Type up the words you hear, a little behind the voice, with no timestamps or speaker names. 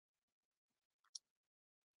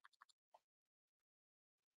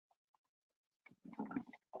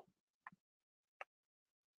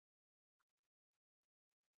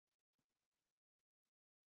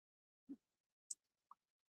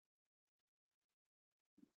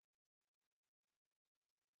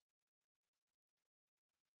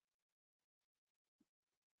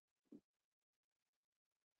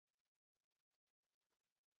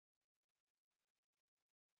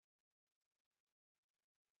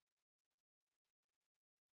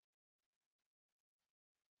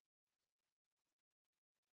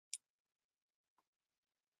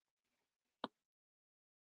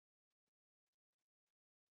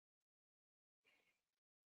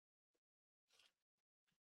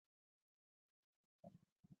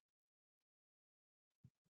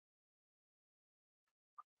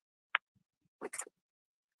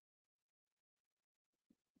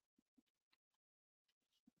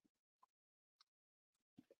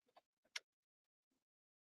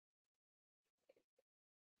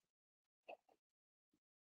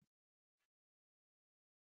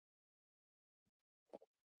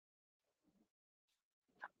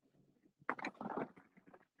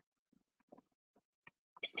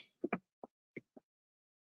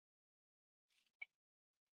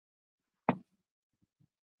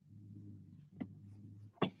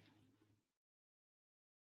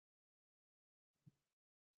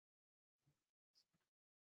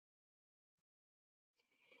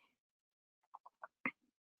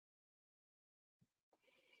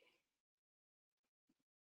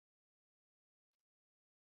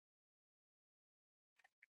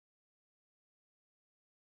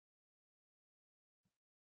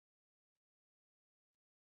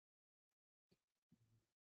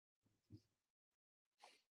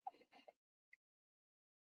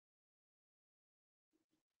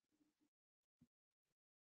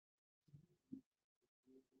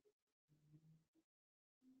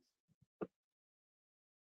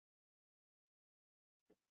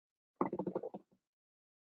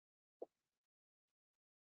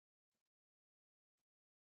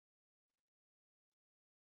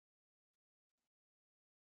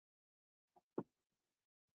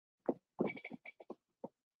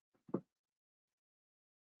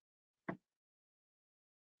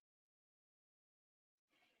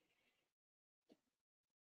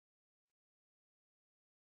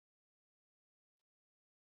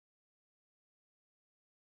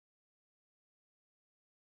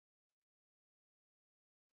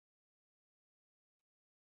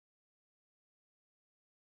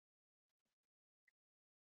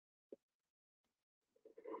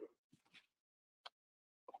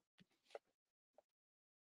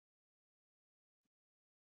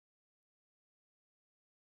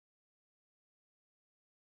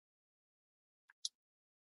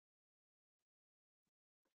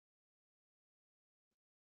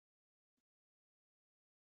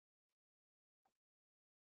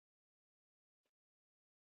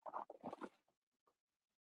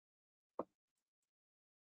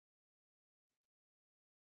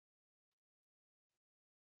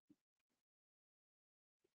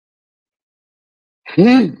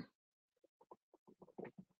Hmm.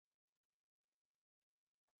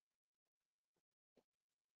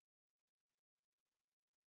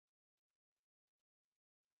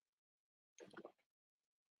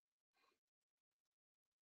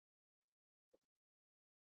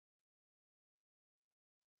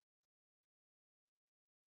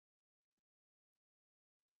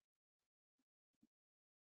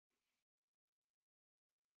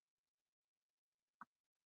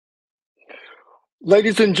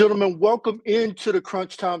 Ladies and gentlemen, welcome into the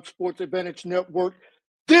Crunch Time Sports Advantage Network.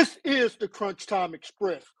 This is the Crunch Time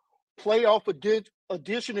Express playoff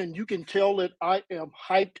edition, and you can tell that I am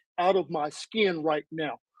hyped out of my skin right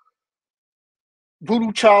now.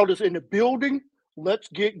 Voodoo Child is in the building. Let's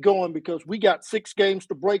get going because we got 6 games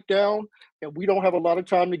to break down, and we don't have a lot of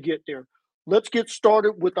time to get there. Let's get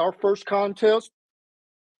started with our first contest,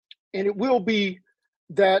 and it will be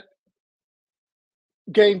that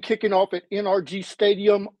game kicking off at NRG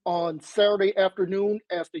Stadium on Saturday afternoon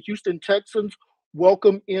as the Houston Texans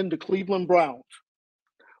welcome in the Cleveland Browns.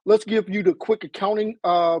 Let's give you the quick accounting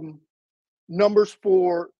numbers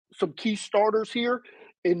for some key starters here,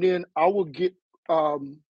 and then I will get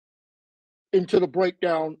into the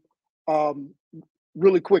breakdown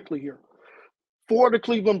really quickly here. For the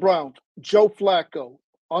Cleveland Browns, Joe Flacco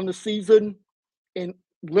on the season in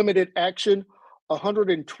limited action,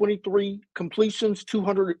 123 completions,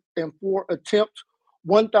 204 attempts,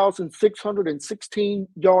 1,616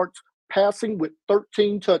 yards passing with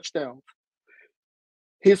 13 touchdowns.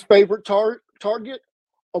 His favorite target,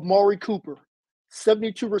 Amari Cooper,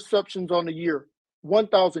 72 receptions on the year,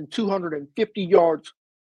 1,250 yards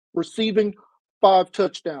receiving, 5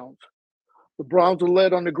 touchdowns. The Browns are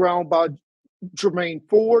led on the ground by Jermaine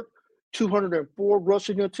Ford, 204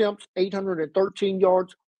 rushing attempts, 813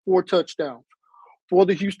 yards, 4 touchdowns. For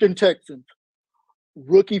the Houston Texans,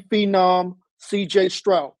 rookie phenom C.J.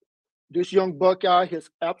 Stroud. This young Buckeye has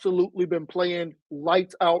absolutely been playing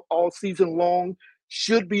lights out all season long.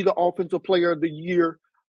 Should be the offensive player of the year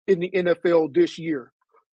in the NFL this year.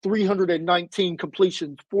 319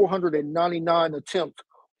 completions, 499 attempts,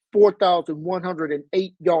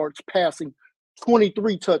 4,108 yards passing,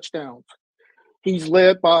 23 touchdowns. He's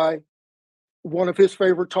led by one of his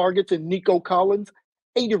favorite targets in Nico Collins,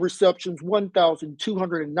 80 receptions,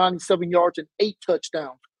 1,297 yards, and 8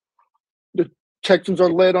 touchdowns. The Texans are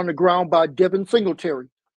led on the ground by Devin Singletary,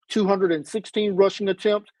 216 rushing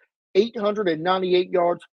attempts, 898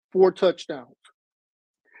 yards, 4 touchdowns.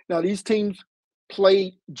 Now, these teams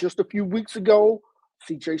played just a few weeks ago.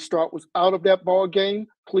 C.J. Stroud was out of that ball game.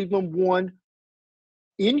 Cleveland won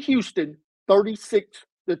in Houston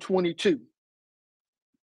 36-22.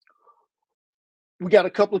 We got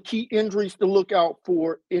a couple of key injuries to look out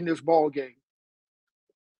for in this ball game.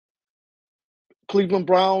 Cleveland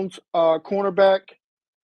Browns cornerback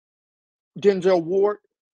Denzel Ward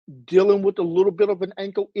dealing with a little bit of an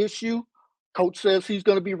ankle issue. Coach says he's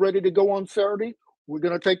going to be ready to go on Saturday. We're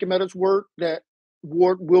going to take him at his word that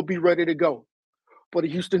Ward will be ready to go. For the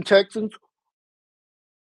Houston Texans,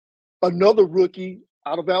 another rookie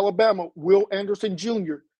out of Alabama, Will Anderson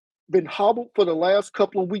Jr., been hobbled for the last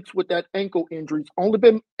couple of weeks with that ankle injury. Only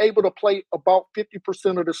been able to play about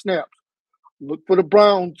 50% of the snaps. Look for the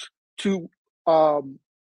Browns to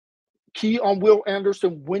key on Will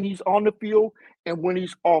Anderson when he's on the field and when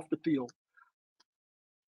he's off the field.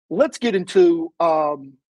 Let's get into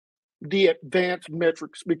the advanced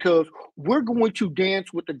metrics because we're going to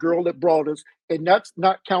dance with the girl that brought us, and that's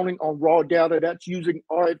not counting on raw data. That's using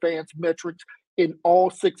our advanced metrics in all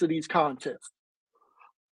 6 of these contests.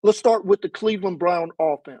 Let's start with the Cleveland Brown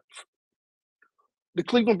offense. The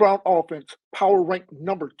Cleveland Brown offense, power ranked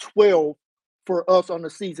number 12 for us on the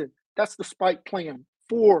season. That's despite playing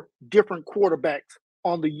 4 different quarterbacks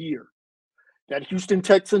on the year. That Houston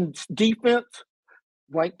Texans defense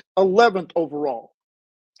ranked 11th overall.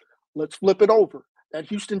 Let's flip it over. That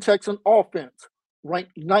Houston Texan offense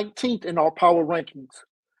ranked 19th in our power rankings.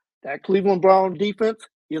 That Cleveland Brown defense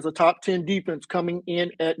is a top 10 defense coming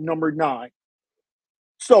in at number 9.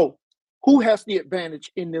 So, who has the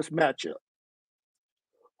advantage in this matchup?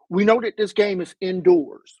 We know that this game is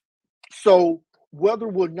indoors, so weather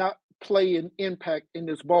will not play an impact in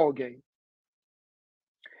this ball game.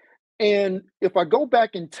 And if I go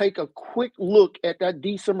back and take a quick look at that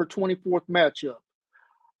December 24th matchup,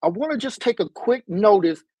 I want to just take a quick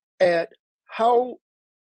notice at how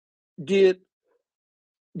did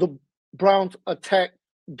the Browns attack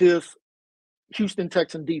this Houston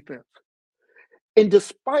Texan defense. And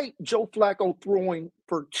despite Joe Flacco throwing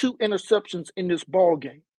for 2 interceptions in this ball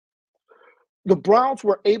game, the Browns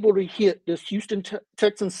were able to hit this Houston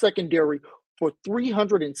Texans secondary for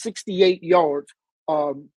 368 yards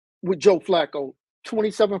with Joe Flacco,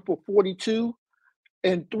 27 for 42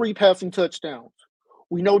 and 3 passing touchdowns.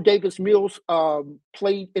 We know Davis Mills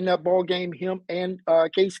played in that ball game, him and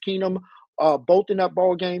Case Keenum, both in that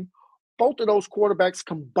ball game. Both of those quarterbacks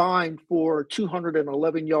combined for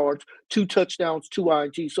 211 yards, 2 touchdowns, 2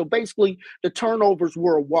 INTs. So basically, the turnovers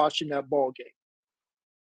were a wash in that ball game.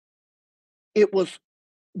 It was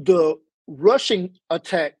the rushing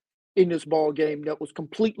attack in this ball game that was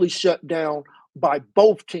completely shut down by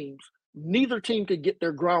both teams. Neither team could get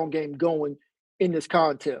their ground game going in this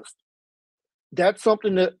contest. That's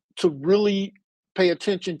something to really pay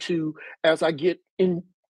attention to as I get in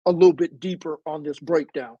a little bit deeper on this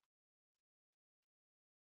breakdown.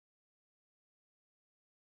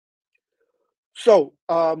 So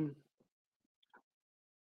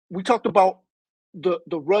we talked about the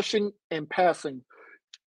rushing and passing.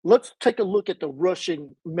 Let's take a look at the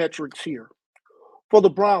rushing metrics here. For the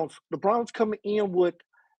Browns coming in with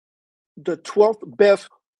the 12th best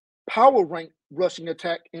power rank rushing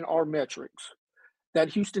attack in our metrics. That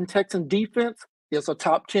Houston Texans defense is a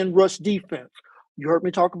top 10 rush defense. You heard me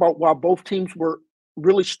talk about why both teams were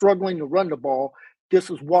really struggling to run the ball. This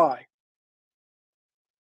is why.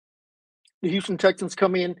 The Houston Texans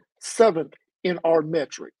come in 7th in our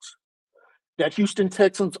metrics. That Houston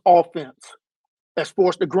Texans offense, as far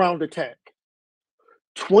as the ground attack,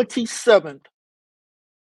 27th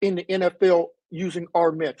in the NFL using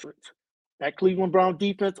our metrics. That Cleveland Brown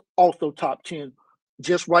defense, also top 10,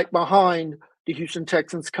 just right behind the Houston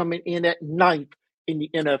Texans coming in at 9th in the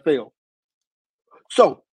NFL.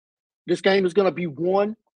 So this game is going to be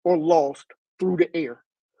won or lost through the air.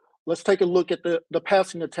 Let's take a look at the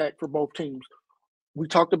passing attack for both teams. We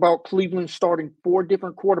talked about Cleveland starting 4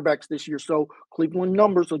 different quarterbacks this year, so Cleveland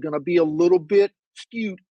numbers are going to be a little bit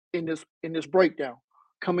skewed in this breakdown,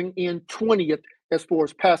 coming in 20th as far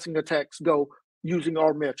as passing attacks go using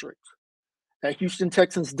our metrics. That Houston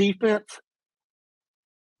Texans defense,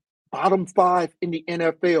 bottom 5 in the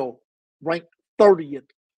NFL, ranked 30th.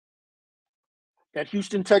 That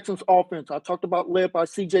Houston Texans offense, I talked about, led by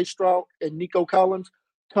C.J. Stroud and Nico Collins,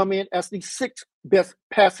 come in as the 6th best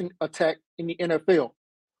passing attack in the NFL.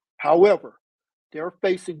 However, they're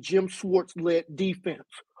facing Jim Schwartz-led defense,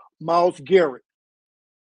 Myles Garrett,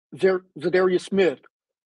 Zadarius Smith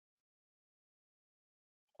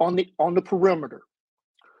on the perimeter.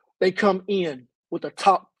 They come in with a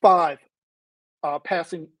top 5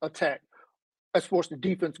 passing attack as far as the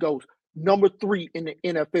defense goes, number 3 in the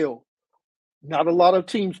NFL. Not a lot of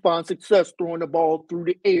teams find success throwing the ball through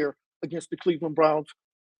the air against the Cleveland Browns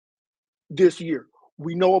this year.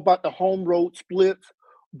 We know about the home road splits,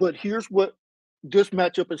 but here's what this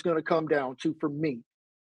matchup is going to come down to for me.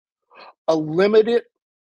 A limited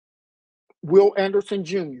Will Anderson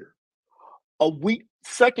Jr., a weak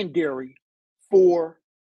secondary for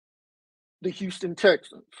the Houston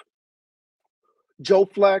Texans. Joe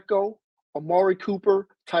Flacco, Amari Cooper,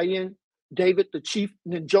 Tyen David the Chief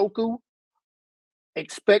Njoku.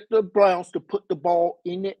 Expect the Browns to put the ball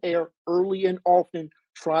in the air early and often,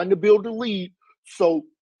 trying to build a lead so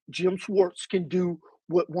Jim Schwartz can do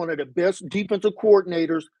what one of the best defensive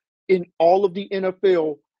coordinators in all of the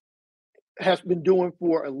NFL has been doing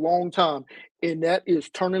for a long time, and that is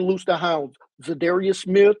turning loose the hounds, Zadarius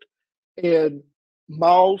Smith and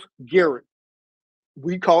Myles Garrett.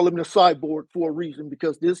 We call him the cyborg for a reason,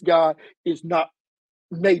 because this guy is not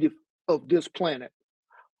native of this planet.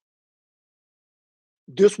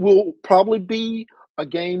 This will probably be a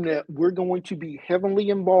game that we're going to be heavily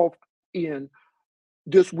involved in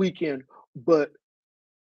this weekend, but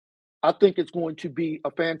I think it's going to be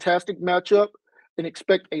a fantastic matchup, and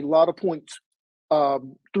expect a lot of points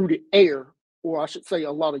through the air, or I should say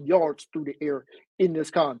a lot of yards through the air in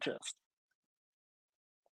this contest.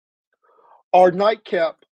 Our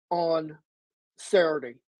nightcap on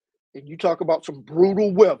Saturday, and you talk about some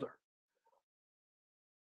brutal weather.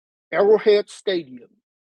 Arrowhead Stadium.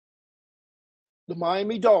 The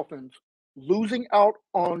Miami Dolphins losing out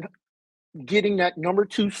on getting that number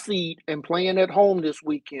 2 seed and playing at home this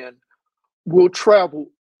weekend will travel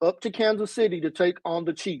up to Kansas City to take on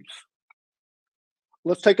the Chiefs.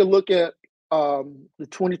 Let's take a look at the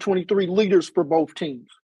 2023 leaders for both teams.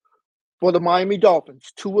 For the Miami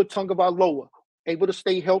Dolphins, Tua Tagovailoa, able to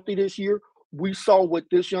stay healthy this year. We saw what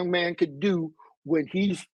this young man could do when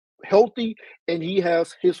he's healthy and he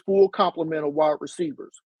has his full complement of wide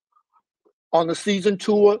receivers. On the season,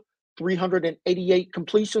 Tua, 388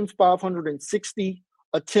 completions, 560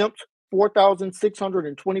 attempts,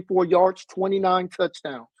 4,624 yards, 29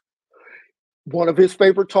 touchdowns. One of his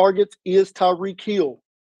favorite targets is Tyreek Hill.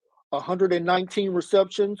 119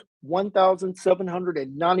 receptions,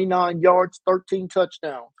 1,799 yards, 13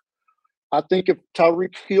 touchdowns. I think if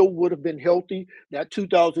Tyreek Hill would have been healthy, that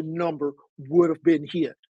 2,000 number would have been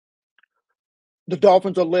hit. The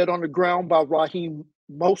Dolphins are led on the ground by Raheem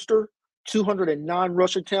Mostert, 209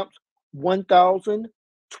 rush attempts,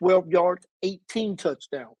 1,012 yards, 18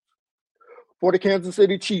 touchdowns. For the Kansas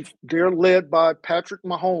City Chiefs, they're led by Patrick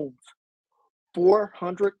Mahomes,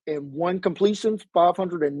 401 completions,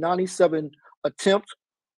 597 attempts,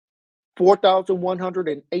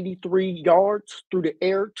 4,183 yards through the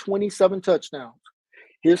air, 27 touchdowns.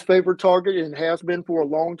 His favorite target, and has been for a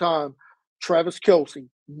long time, Travis Kelce,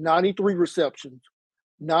 93 receptions,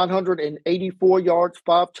 984 yards,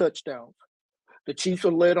 5 touchdowns. The Chiefs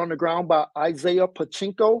are led on the ground by Isaiah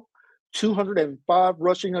Pacheco, 205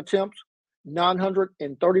 rushing attempts,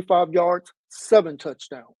 935 yards, 7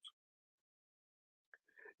 touchdowns.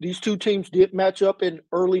 These two teams did match up in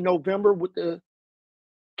early November with the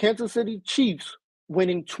Kansas City Chiefs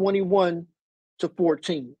winning 21-14.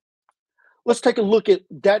 Let's take a look at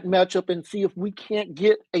that matchup and see if we can't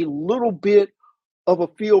get a little bit of a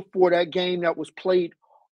feel for that game that was played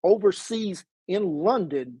overseas in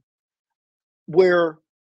London, where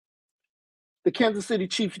the Kansas City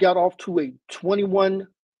Chiefs got off to a 21-0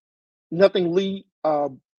 lead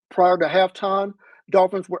prior to halftime.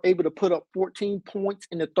 Dolphins were able to put up 14 points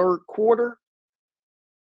in the third quarter,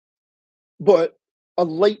 but a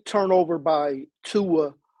late turnover by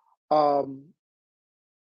Tua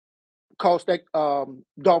caused that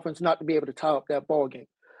Dolphins not to be able to tie up that ball game.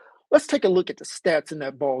 Let's take a look at the stats in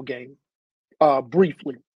that ball game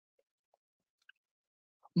briefly.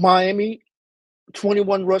 Miami,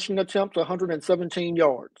 21 rushing attempts, 117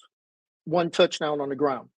 yards, 1 touchdown on the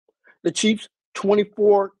ground. The Chiefs,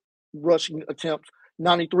 24 rushing attempts,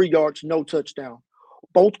 93 yards, no touchdown.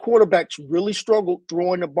 Both quarterbacks really struggled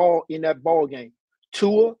throwing the ball in that ball game.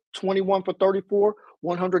 Tua, 21 for 34,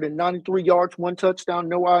 193 yards, 1 touchdown,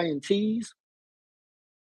 no INTs.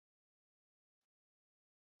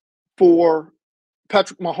 For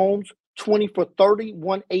Patrick Mahomes, 20 for 30,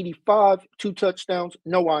 185, 2 touchdowns,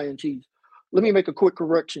 no INTs. Let me make a quick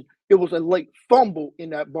correction. It was a late fumble in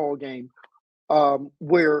that ball game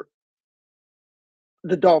where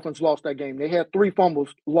the Dolphins lost that game. They had 3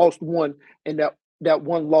 fumbles, lost 1, and that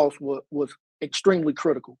one loss was extremely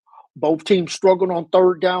critical. Both teams struggled on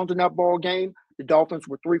third downs in that ball game. The Dolphins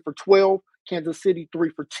were 3 for 12, Kansas City 3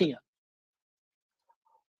 for 10.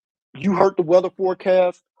 You heard the weather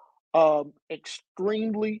forecast,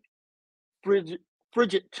 extremely frigid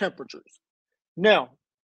temperatures. Now,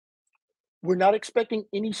 we're not expecting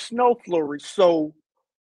any snow flurries, so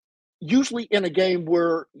usually in a game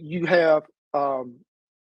where you have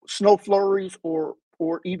snow flurries or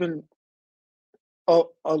even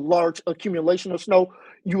a large accumulation of snow,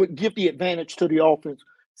 you would give the advantage to the offense.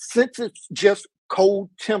 Since it's just cold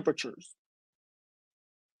temperatures,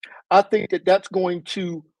 I think that that's going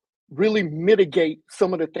to really mitigate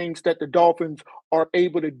some of the things that the Dolphins are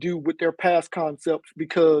able to do with their pass concepts,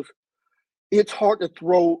 because it's hard to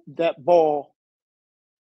throw that ball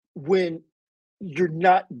when you're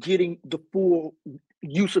not getting the full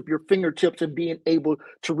use of your fingertips and being able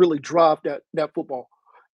to really drive that football.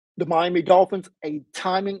 The Miami Dolphins, a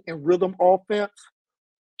timing and rhythm offense.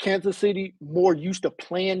 Kansas City, more used to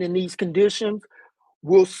playing in these conditions.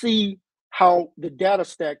 We'll see how the data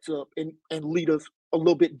stacks up and lead us a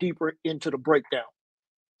little bit deeper into the breakdown.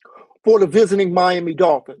 For the visiting Miami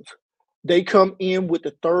Dolphins, they come in with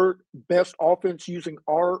the third best offense using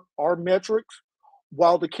our metrics,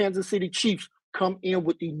 while the Kansas City Chiefs come in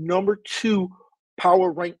with the number 2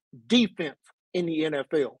 power ranked defense in the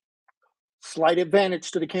NFL. Slight advantage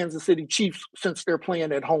to the Kansas City Chiefs since they're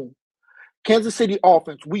playing at home. Kansas City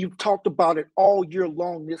offense, we've talked about it all year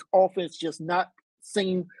long. This offense just not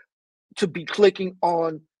seem to be clicking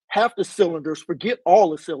on half the cylinders, forget all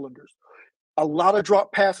the cylinders. A lot of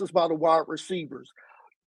drop passes by the wide receivers.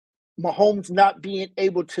 Mahomes not being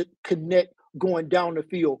able to connect going down the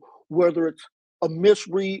field, whether it's a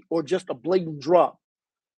misread or just a blatant drop.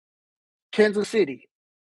 Kansas City,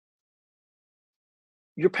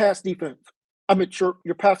 your pass defense,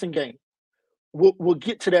 your passing game. We'll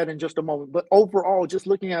get to that in just a moment. But overall, just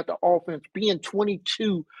looking at the offense, being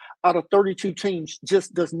 22 out of 32 teams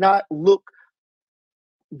just does not look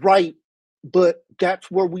right. But that's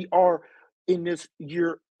where we are in this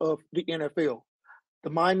year of the NFL. The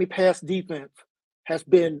Miami pass defense has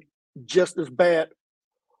been just as bad,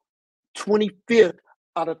 25th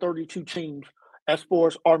out of 32 teams as far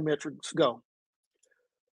as our metrics go.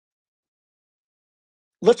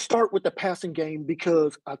 Let's start with the passing game,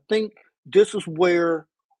 because I think this is where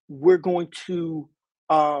we're going to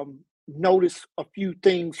notice a few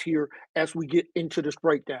things here as we get into this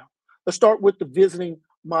breakdown. Let's start with the visiting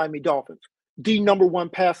Miami Dolphins, the number one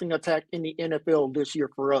passing attack in the NFL this year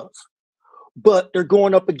for us. But they're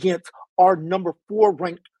going up against our number 4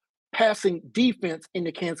 ranked passing defense in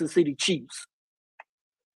the Kansas City Chiefs.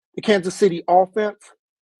 The Kansas City offense,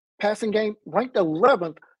 passing game, ranked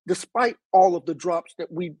 11th, despite all of the drops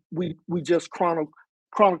that we just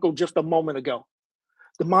chronicled just a moment ago.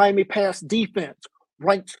 The Miami pass defense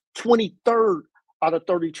ranks 23rd out of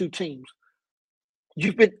 32 teams.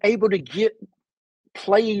 You've been able to get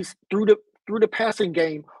plays through the passing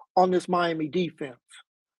game on this Miami defense.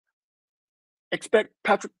 Expect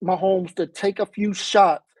Patrick Mahomes to take a few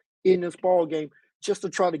shots in this ball game just to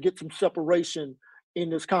try to get some separation in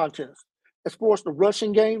this contest. As far as the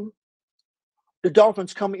rushing game, the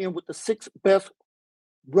Dolphins come in with the 6th best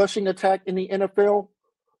rushing attack in the NFL,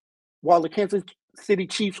 while the Kansas City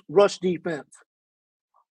Chiefs rush defense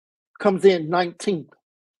comes in 19th.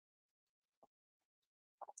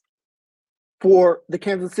 For the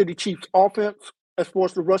Kansas City Chiefs offense, as far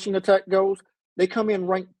as the rushing attack goes, they come in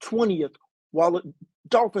ranked 20th, while the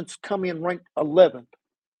Dolphins come in ranked 11th.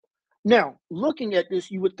 Now, looking at this,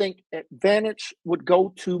 you would think advantage would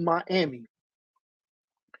go to Miami.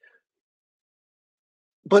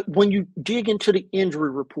 But when you dig into the injury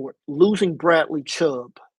report, losing Bradley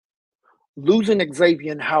Chubb, losing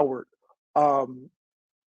Xavier Howard, both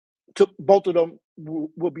of them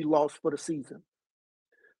will be lost for the season.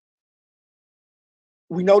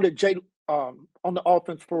 We know that on the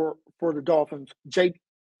offense for the Dolphins,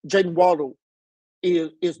 Jaden Waddle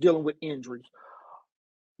is dealing with injuries.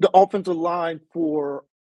 The offensive line for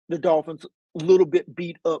the Dolphins a little bit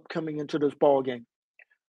beat up coming into this ball game.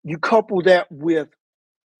 You couple that with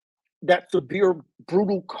that severe,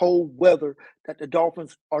 brutal cold weather that the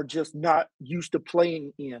Dolphins are just not used to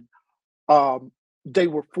playing in. They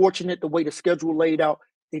were fortunate the way the schedule laid out.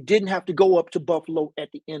 They didn't have to go up to Buffalo at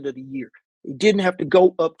the end of the year. They didn't have to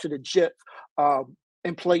go up to the Jets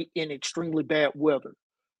and play in extremely bad weather.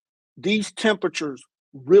 These temperatures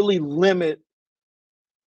really limit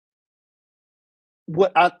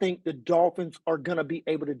what I think the Dolphins are going to be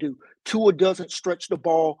able to do. Tua doesn't stretch the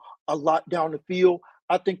ball a lot down the field.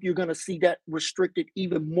 I think you're going to see that restricted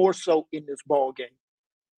even more so in this ball game.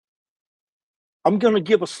 I'm going to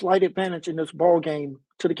give a slight advantage in this ball game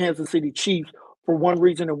to the Kansas City Chiefs for one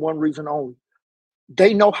reason and one reason only.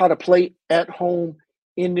 They know how to play at home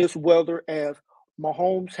in this weather, as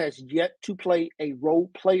Mahomes has yet to play a road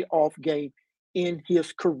playoff game in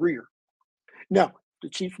his career. Now, the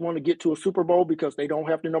Chiefs want to get to a Super Bowl because they don't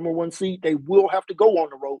have the number 1 seed. They will have to go on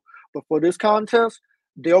the road. But for this contest,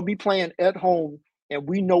 they'll be playing at home. And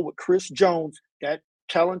we know what Chris Jones, that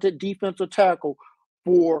talented defensive tackle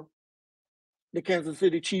for the Kansas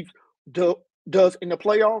City Chiefs, does in the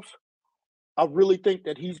playoffs. I really think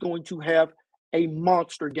that he's going to have a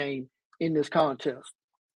monster game in this contest.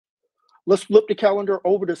 Let's flip the calendar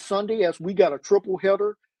over to Sunday, as we got a triple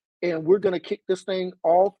header, and we're going to kick this thing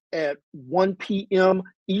off at 1 p.m.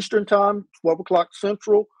 Eastern Time, 12 o'clock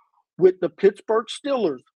Central, with the Pittsburgh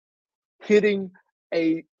Steelers hitting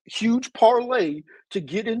a huge parlay to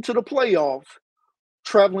get into the playoffs,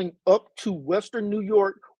 traveling up to Western New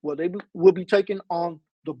York, where they will be taking on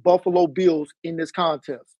the Buffalo Bills in this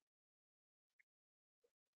contest.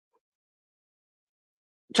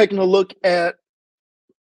 Taking a look at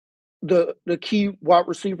the key wide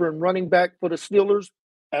receiver and running back for the Steelers,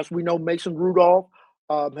 as we know, Mason Rudolph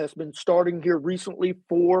has been starting here recently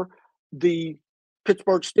for the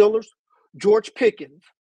Pittsburgh Steelers. George Pickens,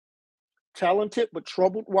 talented but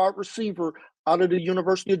troubled wide receiver out of the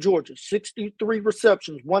University of Georgia, 63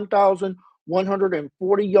 receptions,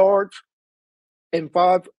 1,140 yards, and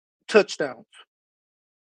 5 touchdowns.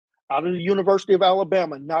 Out of the University of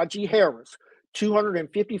Alabama, Najee Harris,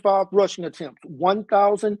 255 rushing attempts,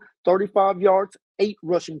 1,035 yards, 8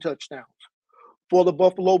 rushing touchdowns. For the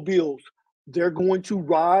Buffalo Bills, they're going to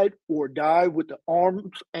ride or die with the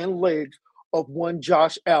arms and legs of one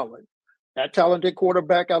Josh Allen. That talented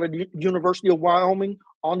quarterback out of the University of Wyoming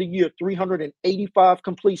on the year, 385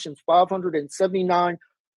 completions, 579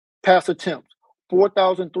 pass attempts,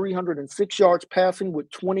 4,306 yards passing with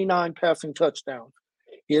 29 passing touchdowns.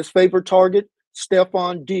 His favorite target,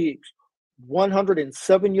 Stephon Diggs,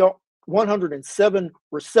 107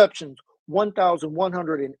 receptions,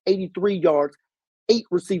 1,183 yards, 8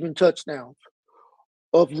 receiving touchdowns.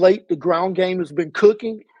 Of late, the ground game has been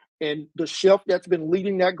cooking, and the chef that's been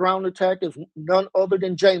leading that ground attack is none other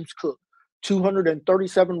than James Cook.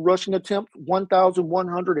 237 rushing attempts,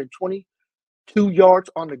 1,122 yards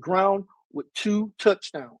on the ground with 2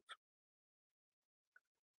 touchdowns.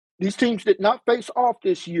 These teams did not face off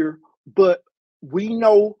this year, but we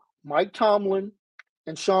know Mike Tomlin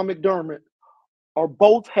and Sean McDermott are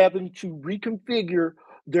both having to reconfigure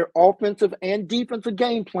their offensive and defensive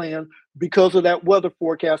game plan because of that weather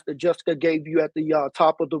forecast that Jessica gave you at the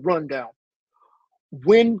top of the rundown.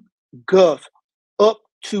 Wind gusts up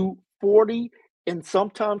to 40 and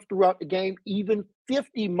sometimes throughout the game, even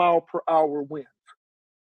 50-mile-per-hour winds.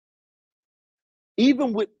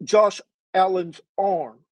 Even with Josh Allen's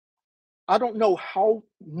arm, I don't know how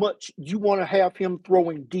much you want to have him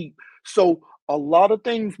throwing deep. So a lot of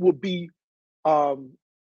things will be to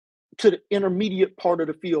the intermediate part of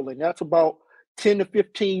the field, and that's about 10 to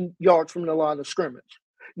 15 yards from the line of scrimmage.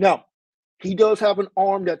 Now, he does have an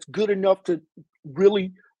arm that's good enough to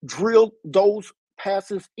really drill those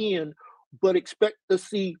passes in, but expect to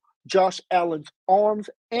see Josh Allen's arms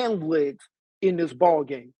and legs in this ball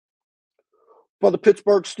game. For the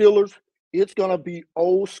Pittsburgh Steelers, it's going to be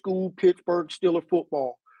old school Pittsburgh Steelers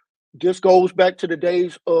football. This goes back to the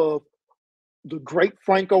days of the great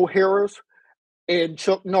Franco Harris and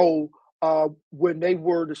Chuck Noll when they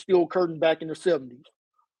were the Steel Curtain back in the 70s.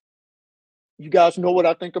 You guys know what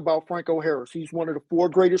I think about Franco Harris. He's one of the 4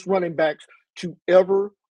 greatest running backs to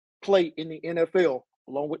ever play in the NFL,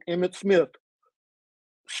 along with Emmitt Smith,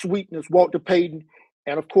 Sweetness, Walter Payton,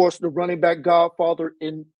 and of course the running back godfather,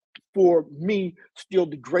 and for me, still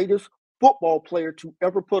the greatest football player to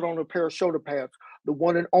ever put on a pair of shoulder pads, the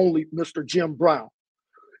one and only Mr. Jim Brown.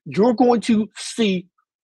 You're going to see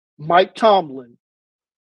Mike Tomlin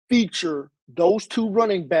feature those 2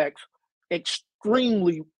 running backs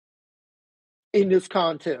extremely in this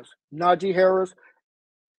contest. Najee Harris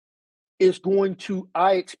is going to,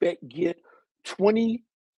 I expect, get 20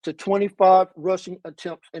 to 25 rushing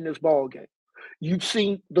attempts in this ball game. You've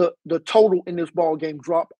seen the total in this ball game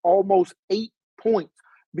drop almost 8 points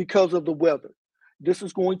because of the weather. This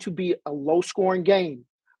is going to be a low-scoring game.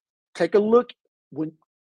 Take a look when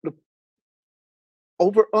the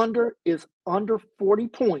over-under is under 40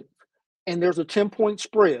 points and there's a 10-point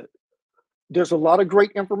spread. There's a lot of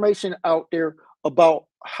great information out there about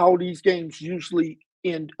how these games usually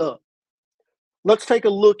end up. Let's take a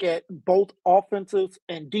look at both offenses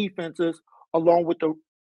and defenses along with the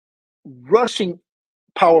rushing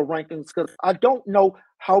power rankings, because I don't know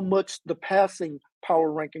how much the passing power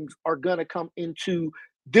rankings are going to come into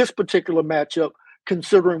this particular matchup,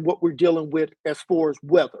 considering what we're dealing with as far as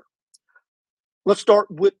weather. Let's start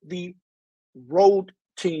with the road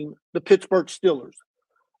team, the Pittsburgh Steelers.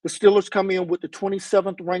 The Steelers come in with the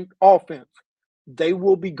 27th ranked offense. They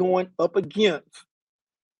will be going up against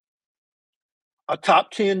a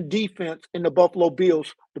top 10 defense in the Buffalo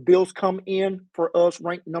Bills. The Bills come in for us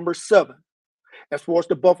ranked number 7. As far as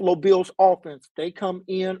the Buffalo Bills offense, they come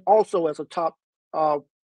in also as a top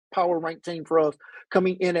power ranked team for us,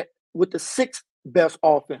 coming in with the 6th best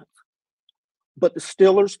offense. But the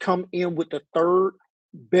Steelers come in with the 3rd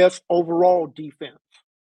best overall defense.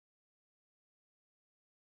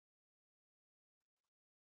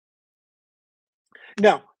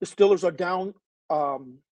 Now, the Steelers are down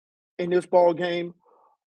in this ball game.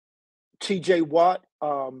 TJ Watt,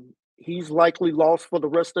 he's likely lost for the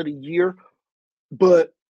rest of the year.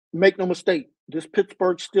 But make no mistake, this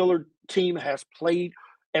Pittsburgh Steelers team has played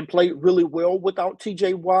really well without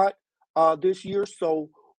TJ Watt this year. So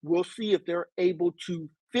we'll see if they're able to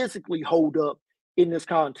physically hold up in this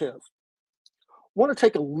contest. I want to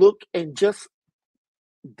take a look and just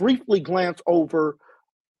briefly glance over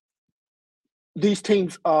these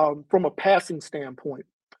teams from a passing standpoint.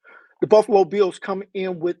 The Buffalo Bills come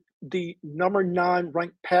in with the number 9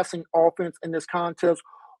 ranked passing offense in this contest,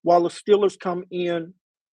 while the Steelers come in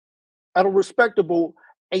at a respectable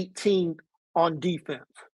 18 on defense.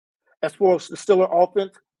 As far as the Steelers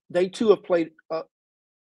offense, they too have played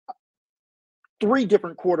 3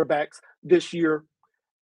 different quarterbacks this year,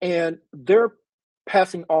 and their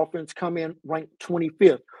passing offense come in ranked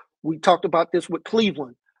 25th. We talked about this with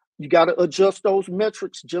Cleveland. You got to adjust those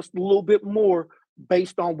metrics just a little bit more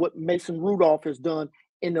based on what Mason Rudolph has done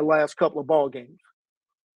in the last couple of ball games.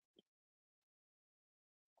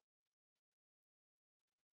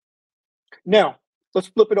 Now, let's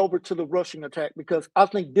flip it over to the rushing attack, because I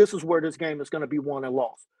think this is where this game is going to be won and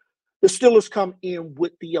lost. The Steelers come in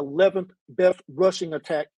with the 11th best rushing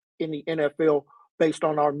attack in the NFL based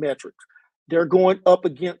on our metrics. They're going up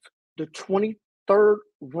against the 23rd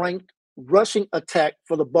ranked rushing attack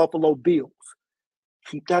for the Buffalo Bills.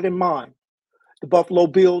 Keep that in mind. The Buffalo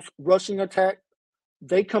Bills rushing attack,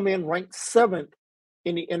 they come in ranked 7th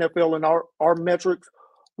in the NFL in our metrics,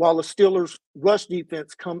 while the Steelers rush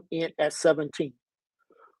defense come in at 17th.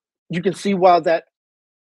 You can see why that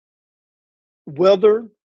weather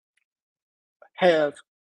has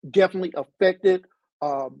definitely affected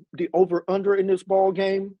the over-under in this ball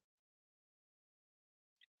game.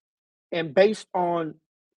 And based on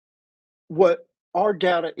what our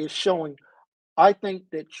data is showing, I think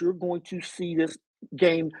that you're going to see this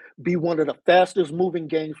game be one of the fastest moving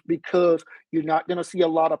games because you're not going to see a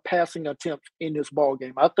lot of passing attempts in this ball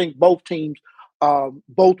game. I think both teams,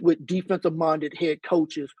 both with defensive minded head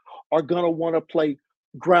coaches, are going to want to play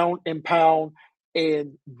ground and pound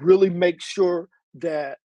and really make sure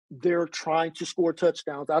that they're trying to score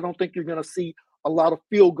touchdowns. I don't think you're going to see a lot of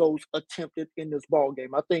field goals attempted in this ball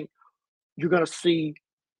game. I think you're going to see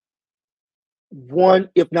one,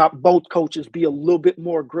 if not both coaches, be a little bit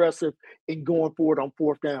more aggressive in going forward on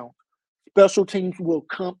fourth down. Special teams will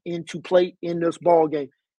come into play in this ball game,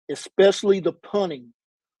 especially the punting.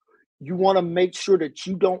 You want to make sure that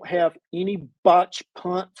you don't have any botch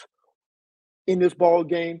punts in this ball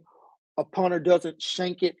game. A punter doesn't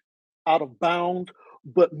shank it out of bounds,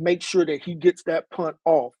 but make sure that he gets that punt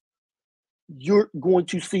off. You're going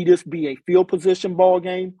to see this be a field position ball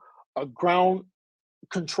game, a ground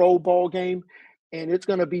control ball game, and it's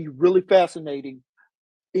going to be really fascinating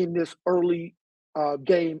in this early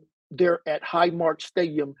game there at Highmark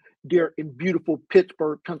Stadium there in beautiful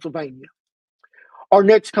Pittsburgh, Pennsylvania. Our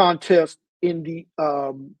next contest in the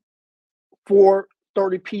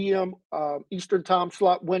 4:30 p.m. Eastern time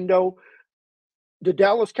slot window, the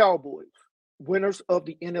Dallas Cowboys, winners of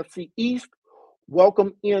the NFC East,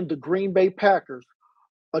 welcome in the Green Bay Packers.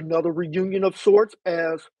 Another reunion of sorts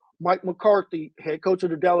as Mike McCarthy, head coach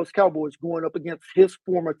of the Dallas Cowboys, going up against his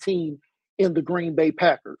former team in the Green Bay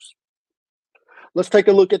Packers. Let's take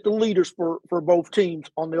a look at the leaders for both teams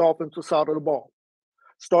on the offensive side of the ball.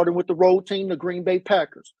 Starting with the road team, the Green Bay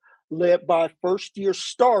Packers, led by first-year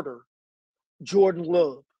starter Jordan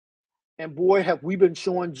Love. And boy, have we been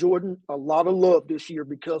showing Jordan a lot of love this year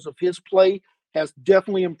because of his play has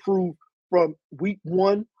definitely improved from week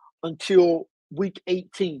 1 until week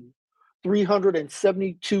 18.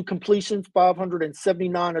 372 completions,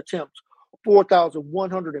 579 attempts,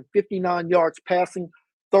 4,159 yards passing,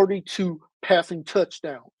 32 passing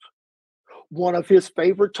touchdowns. One of his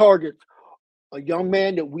favorite targets, a young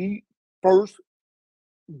man that we first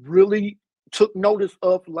really took notice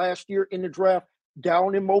of last year in the draft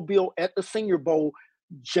down in Mobile at the Senior Bowl,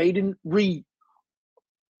 Jaden Reed.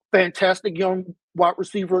 Fantastic young wide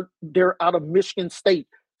receiver there out of Michigan State.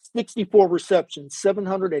 64 receptions,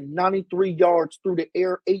 793 yards through the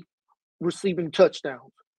air, 8 receiving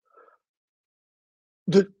touchdowns.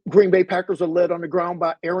 The Green Bay Packers are led on the ground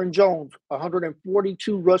by Aaron Jones,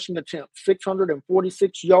 142 rushing attempts,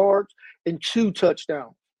 646 yards, and 2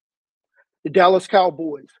 touchdowns. The Dallas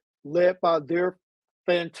Cowboys, led by their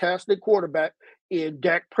fantastic quarterback in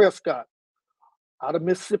Dak Prescott. Out of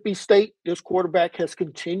Mississippi State, this quarterback has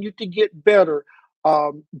continued to get better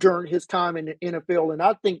during his time in the NFL. And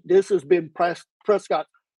I think this has been Prescott's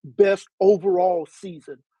best overall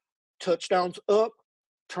season. Touchdowns up,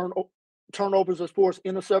 turnovers as far as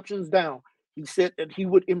interceptions down. He said that he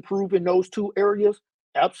would improve in those 2 areas.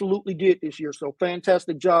 Absolutely did this year. So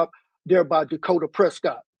fantastic job there by Dakota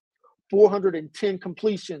Prescott. 410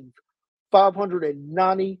 completions,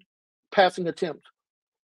 590 passing attempts,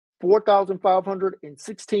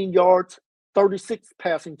 4,516 yards, 36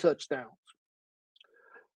 passing touchdowns.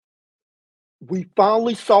 We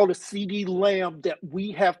finally saw the CeeDee Lamb that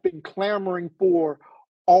we have been clamoring for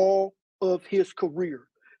all of his career.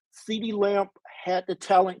 CeeDee Lamb had the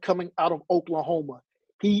talent coming out of Oklahoma.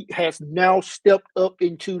 He has now stepped up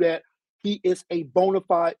into that. He is a bona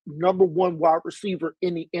fide number 1 wide receiver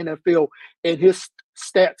in the NFL, and his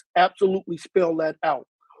stats absolutely spell that out.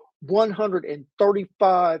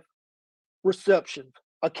 135 receptions,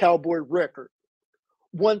 a Cowboy record.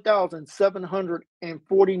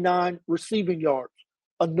 1,749 receiving yards,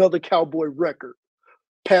 another Cowboy record.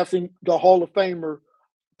 Passing the Hall of Famer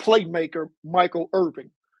playmaker Michael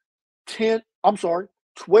Irvin. 12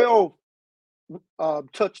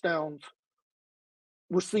 touchdowns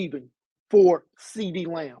receiving for CeeDee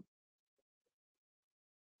Lamb.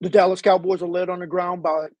 The Dallas Cowboys are led on the ground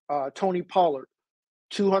by Tony Pollard.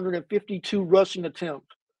 252 rushing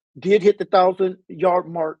attempts. Did hit the 1,000-yard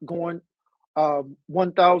mark, going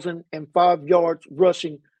 1,005 yards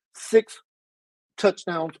rushing, 6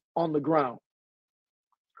 touchdowns on the ground.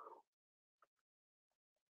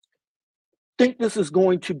 I think this is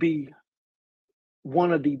going to be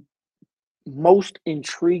one of the most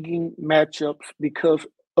intriguing matchups because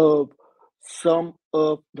of some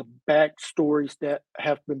of the backstories that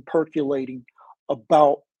have been percolating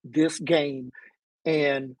about this game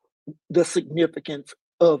and the significance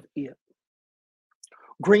of it.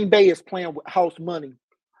 Green Bay is playing with house money,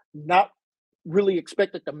 not really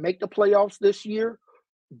expected to make the playoffs this year,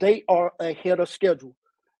 they are ahead of schedule.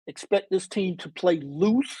 Expect this team to play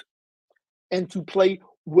loose and to play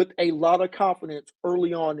with a lot of confidence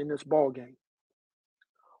early on in this ball game.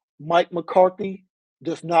 Mike McCarthy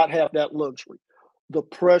does not have that luxury. The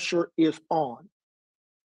pressure is on.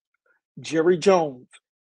 Jerry Jones,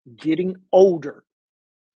 getting older,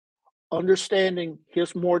 understanding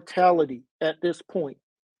his mortality at this point,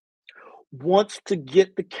 wants to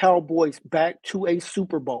get the Cowboys back to a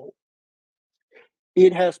Super Bowl.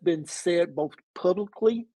 It has been said both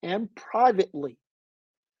publicly and privately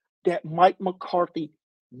that Mike McCarthy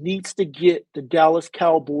needs to get the Dallas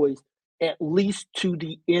Cowboys at least to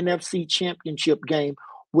the NFC Championship game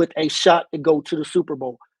with a shot to go to the Super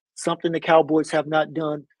Bowl, something the Cowboys have not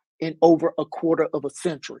done in over a quarter of a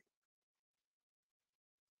century.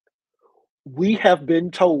 We have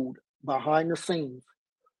been told behind the scenes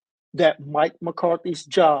that Mike McCarthy's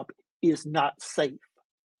job is not safe.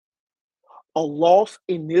 A loss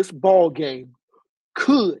in this ball game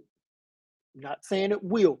could, I'm not saying it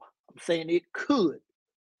will, I'm saying it could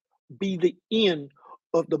be the end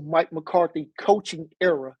of the Mike McCarthy coaching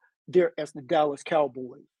era there as the Dallas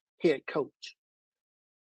Cowboys head coach.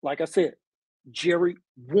 Like I said, Jerry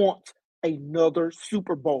wants another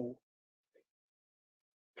Super Bowl.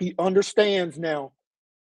 He understands now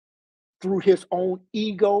through his own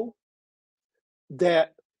ego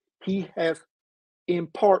that he has in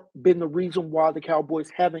part been the reason why the Cowboys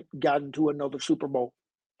haven't gotten to another Super Bowl.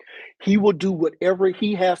 He will do whatever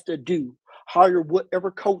he has to do, hire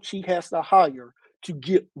whatever coach he has to hire to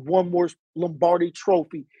get one more Lombardi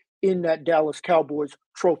trophy in that Dallas Cowboys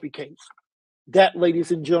trophy case. That,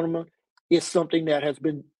 ladies and gentlemen, is something that has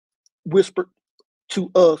been whispered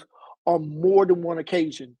to us on more than one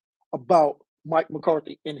occasion about Mike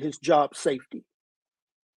McCarthy and his job safety.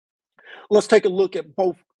 Let's take a look at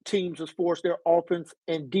both teams as far as their offense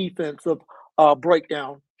and defensive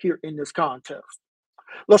breakdown here in this contest.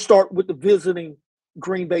 Let's start with the visiting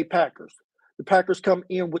Green Bay Packers. The Packers come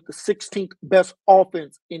in with the 16th best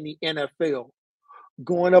offense in the NFL,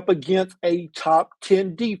 going up against a top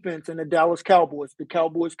 10 defense in the Dallas Cowboys. The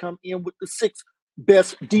Cowboys come in with the 6th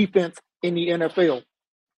best defense in the NFL.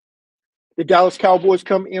 The Dallas Cowboys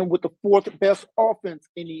come in with the 4th best offense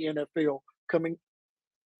in the NFL, coming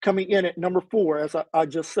in at number 4, as I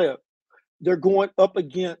just said. They're going up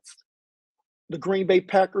against the Green Bay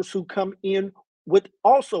Packers, who come in with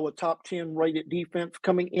also a top 10 rated defense,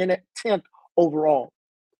 coming in at 10th overall.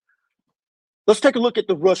 Let's take a look at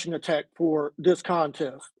the rushing attack for this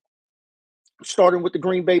contest. Starting with the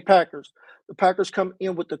Green Bay Packers. The Packers come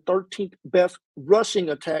in with the 13th best rushing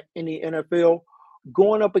attack in the NFL,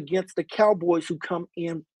 going up against the Cowboys, who come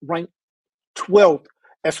in ranked 12th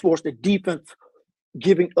as far as the defense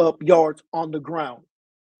giving up yards on the ground.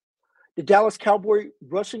 The Dallas Cowboy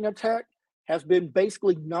rushing attack has been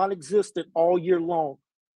basically non-existent all year long,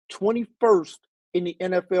 21st in the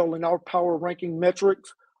NFL in our power ranking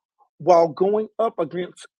metrics, while going up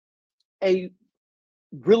against a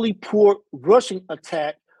really poor rushing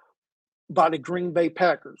attack by the Green Bay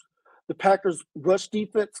Packers. The Packers' rush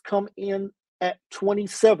defense come in at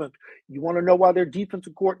 27th. You want to know why their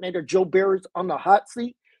defensive coordinator, Joe Barry's on the hot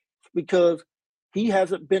seat? Because he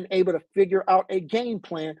hasn't been able to figure out a game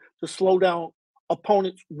plan to slow down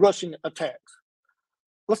opponents' rushing attacks.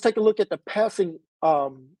 Let's take a look at the passing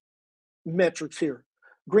metrics here.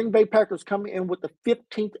 Green Bay Packers coming in with the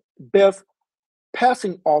 15th best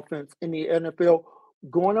passing offense in the NFL,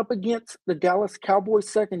 going up against the Dallas Cowboys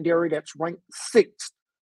secondary that's ranked 6th.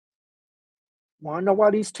 Want to know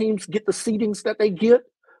why these teams get the seedings that they get?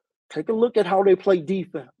 Take a look at how they play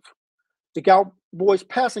defense. The Cowboys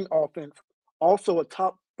passing offense, also a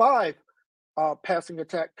top 5 passing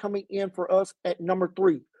attack, coming in for us at number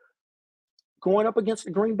 3. Going up against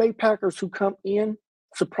the Green Bay Packers, who come in,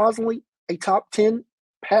 surprisingly, a top 10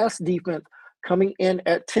 pass defense, coming in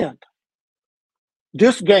at 10th.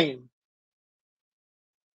 This game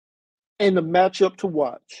and the matchup to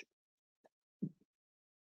watch.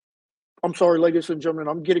 I'm sorry, ladies and gentlemen,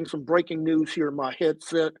 I'm getting some breaking news here in my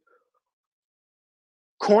headset.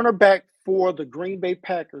 Cornerback for the Green Bay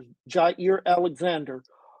Packers, Jair Alexander,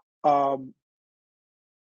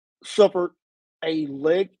 suffered a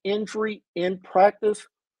leg injury in practice,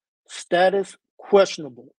 status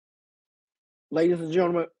questionable. Ladies and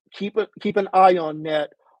gentlemen, keep an eye on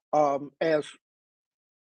that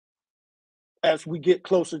as we get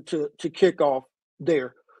closer to kickoff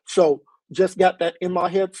there. So just got that in my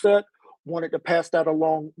headset. Wanted to pass that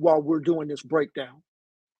along while we're doing this breakdown.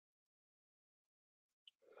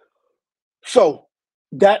 So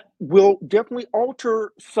that will definitely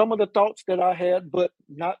alter some of the thoughts that I had, but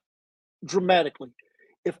not dramatically.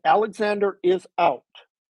 If Alexander is out,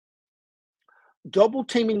 double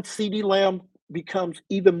teaming CeeDee Lamb becomes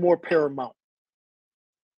even more paramount.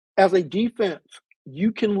 As a defense,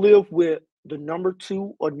 you can live with the number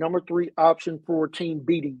 2 or number 3 option for a team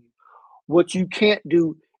beating you. What you can't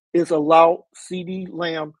do is allow CeeDee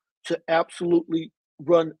Lamb to absolutely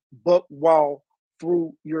run buck wild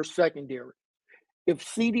through your secondary. If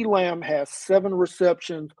CeeDee Lamb has 7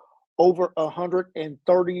 receptions, over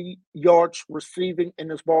 130 yards receiving in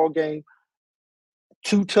this ball game,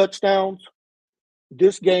 2 touchdowns,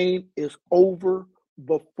 this game is over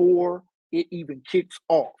before it even kicks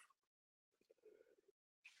off.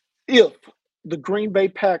 If the Green Bay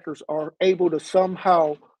Packers are able to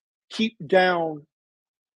somehow keep down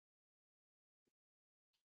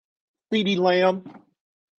CeeDee Lamb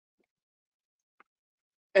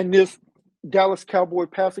and this Dallas Cowboy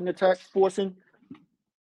passing attack,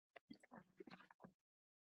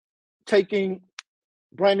 taking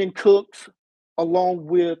Brandon Cooks along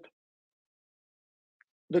with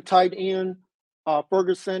the tight end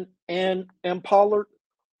Ferguson and Pollard,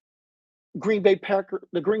 the Green Bay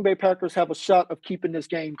Packers have a shot of keeping this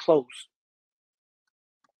game close.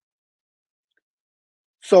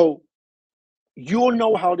 So you'll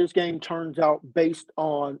know how this game turns out based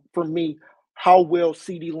on, for me, how well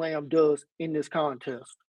CeeDee Lamb does in this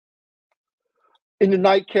contest. In the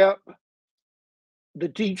nightcap, the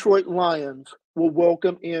Detroit Lions will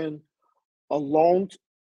welcome in a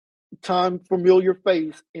long-time familiar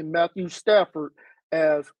face in Matthew Stafford,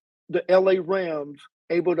 as the LA Rams,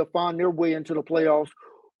 able to find their way into the playoffs,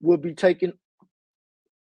 will be taking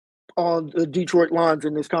on the Detroit Lions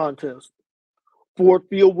in this contest. Ford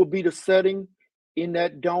Field will be the setting in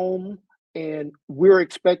that dome, and we're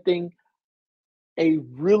expecting a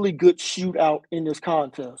really good shootout in this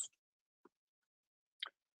contest.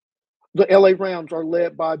 The LA Rams are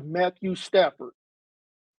led by Matthew Stafford,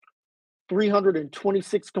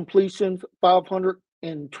 326 completions,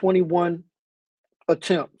 521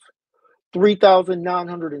 attempts,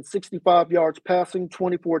 3,965 yards passing,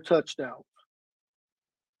 24 touchdowns.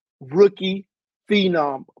 Rookie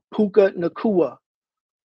phenom Puka Nacua,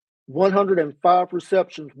 105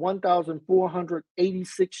 receptions,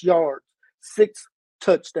 1,486 yards, 6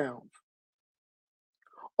 touchdowns.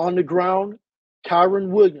 On the ground, Kyron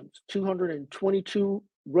Williams, 222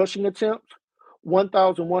 rushing attempts,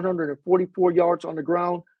 1,144 yards on the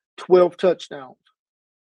ground, 12 touchdowns.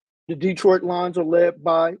 The Detroit Lions are led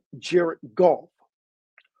by Jared Goff,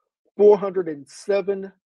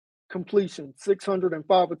 407 completions,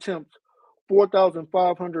 605 attempts,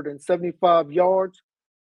 4,575 yards,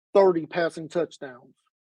 30 passing touchdowns.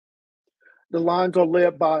 The Lions are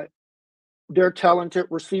led by their talented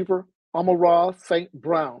receiver, Amon-Ra St.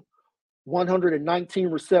 Brown, 119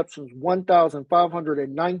 receptions,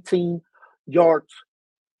 1,519 yards,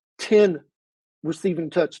 10 receiving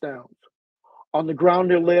touchdowns. On the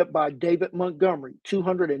ground, they're led by David Montgomery,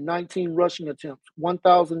 219 rushing attempts,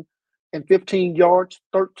 1,015 yards,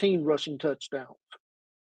 13 rushing touchdowns.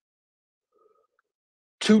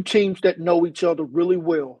 Two teams that know each other really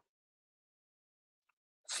well.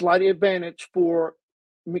 Slight advantage for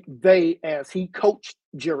McVay as he coached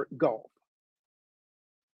Jared Goff.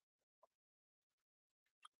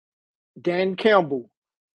 Dan Campbell,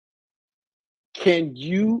 can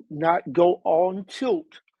you not go on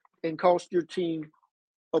tilt and cost your team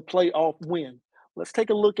a playoff win? Let's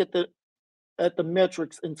take a look at the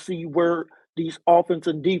metrics and see where these offense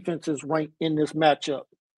and defenses rank in this matchup.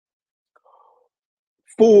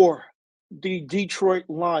 For the Detroit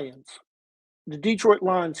Lions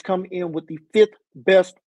come in with the 5th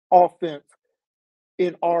best offense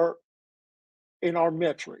in our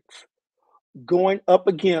metrics, going up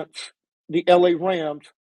against the LA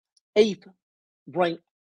Rams' 8th ranked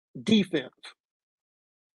defense.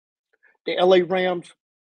 The LA Rams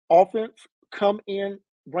offense come in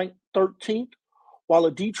ranked 13th, while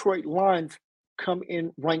the Detroit Lions come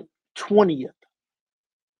in ranked 20th.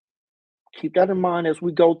 Keep that in mind as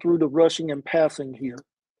we go through the rushing and passing here.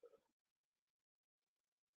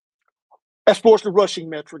 As far as the rushing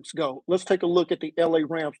metrics go, let's take a look at the LA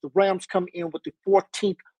Rams. The Rams come in with the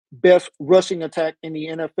 14th best rushing attack in the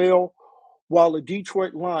NFL, while the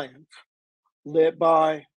Detroit Lions, led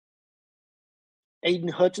by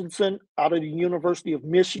Aiden Hutchinson out of the University of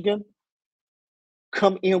Michigan,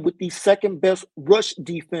 come in with the 2nd best rush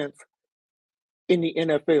defense in the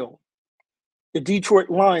NFL. The Detroit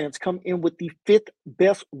Lions come in with the 5th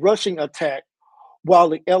best rushing attack, while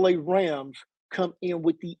the LA Rams come in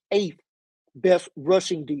with the 8th best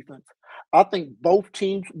rushing defense. I think both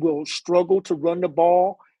teams will struggle to run the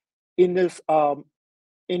ball in this ball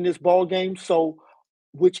game. So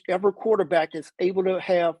whichever quarterback is able to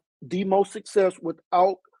have the most success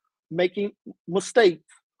without making mistakes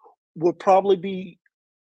will probably be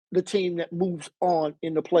the team that moves on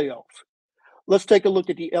in the playoffs. Let's take a look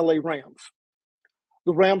at the LA Rams.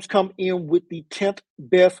 The Rams come in with the 10th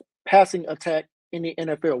best passing attack in the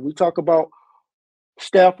NFL. We talk about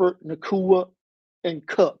Stafford, Nakua, and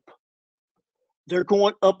Kupp. They're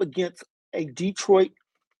going up against a Detroit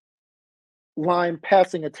line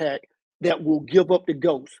passing attack that will give up the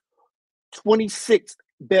ghost. 26th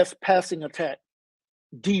best passing attack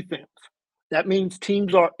defense. That means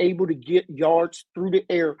teams are able to get yards through the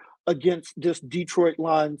air against this Detroit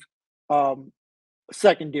Lions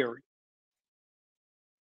secondary.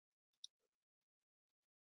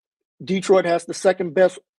 Detroit has the second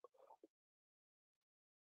best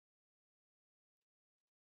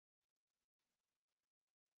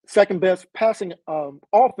passing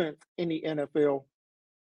offense in the NFL,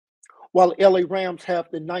 while the LA Rams have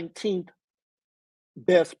the 19th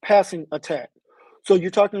best passing attack. So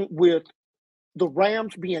you're talking with the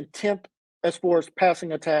Rams being 10th as far as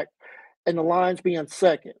passing attack and the Lions being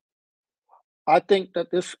second. I think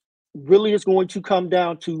that this really is going to come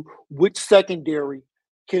down to which secondary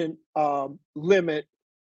can limit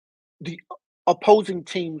the opposing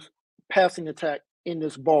team's passing attack in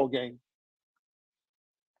this ball game.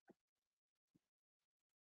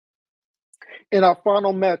 In our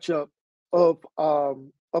final matchup of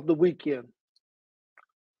the weekend,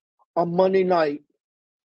 on Monday night,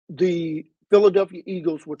 the Philadelphia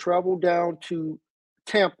Eagles will travel down to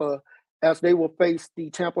Tampa as they will face the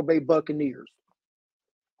Tampa Bay Buccaneers.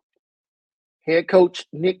 Head coach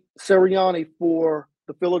Nick Sirianni for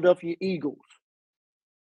the Philadelphia Eagles.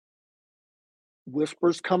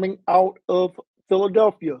 Whispers coming out of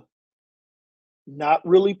Philadelphia. Not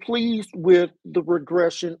really pleased with the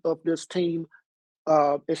regression of this team,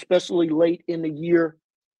 especially late in the year.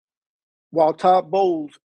 While Todd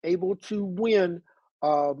Bowles able to win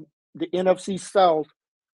the NFC South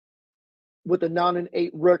with a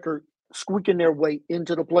 9-8 record, squeaking their way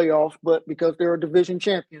into the playoffs, but because they're a division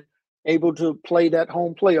champion, able to play that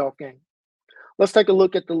home playoff game. Let's take a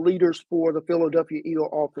look at the leaders for the Philadelphia Eagle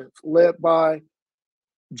offense, led by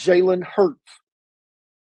Jalen Hurts,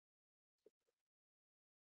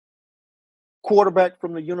 quarterback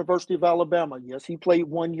from the University of Alabama. Yes, he played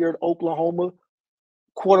 1 year at Oklahoma.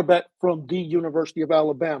 Quarterback from the University of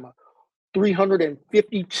Alabama.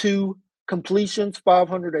 352 completions,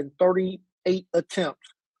 538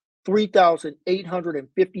 attempts,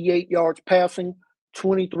 3,858 yards passing,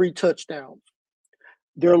 23 touchdowns.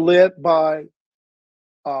 They're led by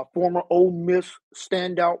former Ole Miss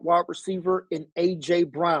standout wide receiver in A.J.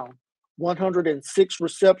 Brown. 106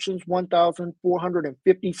 receptions,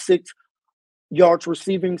 1,456 yards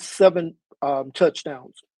receiving, 7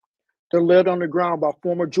 touchdowns. They're led on the ground by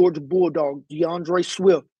former Georgia Bulldog DeAndre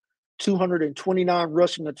Swift. 229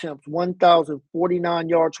 rushing attempts, 1,049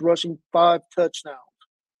 yards rushing, 5 touchdowns.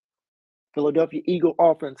 Philadelphia Eagle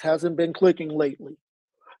offense hasn't been clicking lately.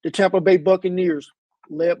 The Tampa Bay Buccaneers,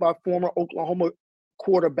 led by former Oklahoma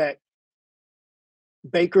quarterback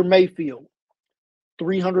Baker Mayfield,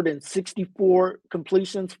 364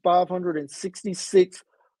 completions, 566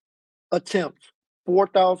 attempts,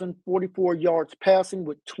 4,044 yards passing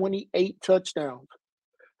with 28 touchdowns.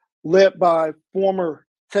 Led by former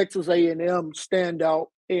Texas A&M standout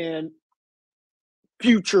and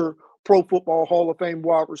future Pro Football Hall of Fame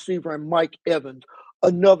wide receiver and Mike Evans,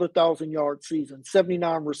 another 1,000-yard season,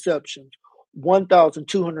 79 receptions,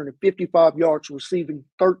 1,255 yards receiving,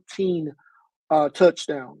 13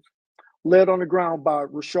 touchdowns. Led on the ground by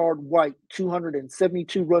Rashard White,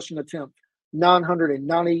 272 rushing attempts,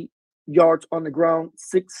 990 yards on the ground,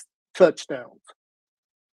 6 touchdowns.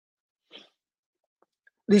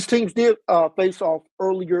 These teams did face off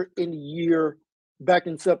earlier in the year, back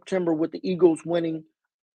in September, with the Eagles winning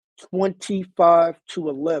 25-11.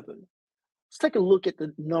 Let's take a look at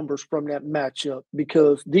the numbers from that matchup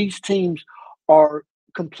because these teams are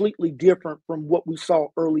completely different from what we saw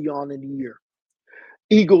early on in the year.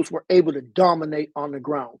 Eagles were able to dominate on the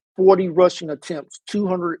ground, 40 rushing attempts,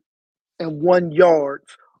 201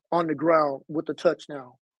 yards on the ground with a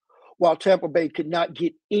touchdown, while Tampa Bay could not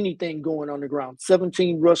get anything going on the ground.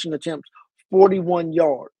 17 rushing attempts, 41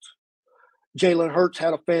 yards. Jalen Hurts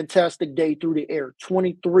had a fantastic day through the air.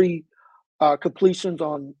 23 completions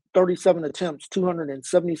on 37 attempts,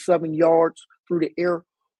 277 yards through the air,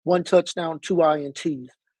 1 touchdown, 2 INTs.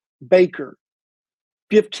 Baker,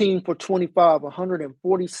 15 for 25,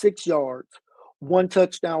 146 yards, 1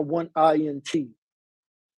 touchdown, 1 INT.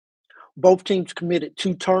 Both teams committed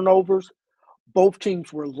 2 turnovers. Both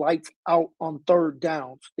teams were lights out on third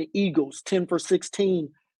downs. The Eagles, 10 for 16.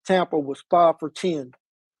 Tampa was 5 for 10.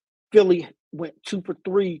 Philly went 2 for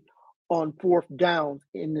 3 on fourth downs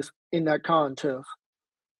in that contest.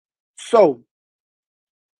 So,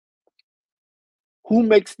 who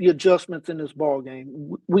makes the adjustments in this ball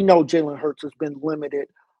game? We know Jalen Hurts has been limited,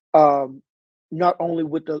 not only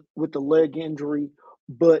with the leg injury,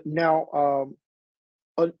 but now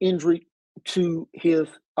an injury to his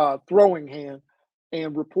throwing hand,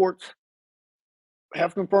 and reports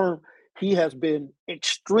have confirmed he has been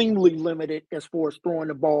extremely limited as far as throwing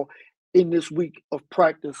the ball in this week of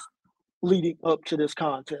practice leading up to this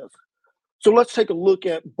contest. So let's take a look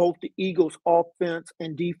at both the Eagles' offense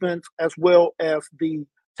and defense, as well as the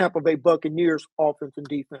Tampa Bay Buccaneers' offense and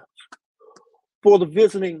defense. For the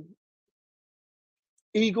visiting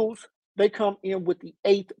Eagles, they come in with the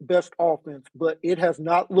 8th best offense, but it has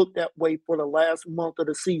not looked that way for the last month of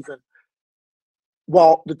the season.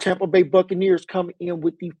 While the Tampa Bay Buccaneers come in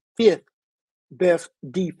with the 5th best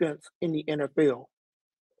defense in the NFL.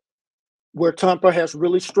 Where Tampa has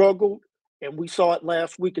really struggled, and we saw it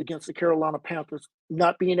last week against the Carolina Panthers,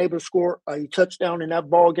 not being able to score a touchdown in that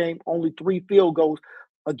ball game, only 3 field goals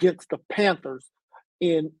against the Panthers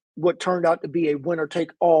in what turned out to be a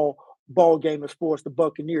winner-take-all ball game as far as the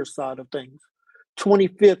Buccaneers side of things.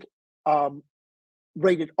 25th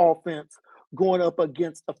rated offense going up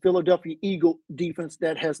against a Philadelphia Eagle defense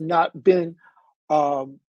that has not been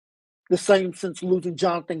the same since losing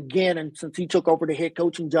Jonathan Gannon, since he took over the head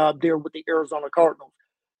coaching job there with the Arizona Cardinals.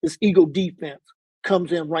 This Eagle defense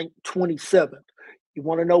comes in ranked 27th. You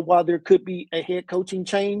want to know why there could be a head coaching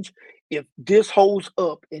change? If this holds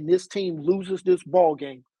up and this team loses this ball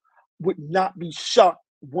game, would not be shocked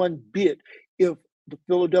one bit if the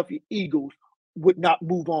Philadelphia Eagles would not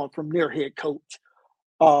move on from their head coach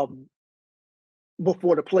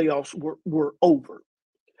before the playoffs were over.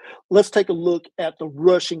 Let's take a look at the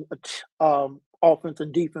rushing offense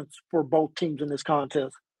and defense for both teams in this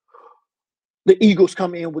contest. The Eagles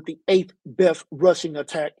come in with the 8th best rushing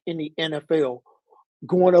attack in the NFL,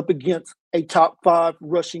 going up against a top 5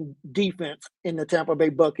 rushing defense in the Tampa Bay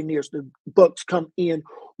Buccaneers. The Bucs come in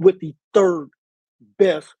with the 3rd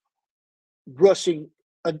best rushing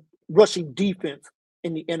defense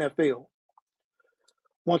in the NFL.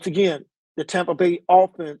 Once again, the Tampa Bay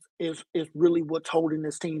offense is really what's holding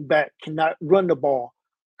this team back. Cannot run the ball.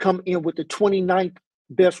 Come in with the 29th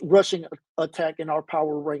best rushing attack in our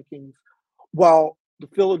power rankings, while the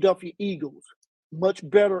Philadelphia Eagles, much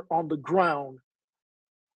better on the ground,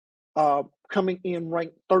 coming in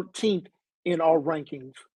ranked 13th in our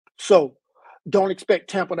rankings. So don't expect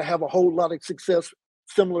Tampa to have a whole lot of success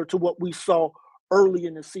similar to what we saw early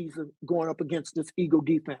in the season going up against this Eagle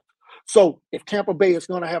defense. So if Tampa Bay is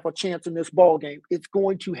going to have a chance in this ball game, it's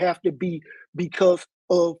going to have to be because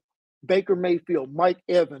of Baker Mayfield, Mike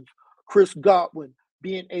Evans, Chris Godwin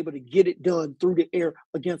being able to get it done through the air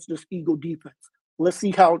against this Eagle defense. Let's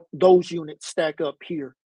see how those units stack up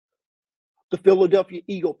here. The Philadelphia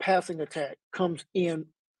Eagle passing attack comes in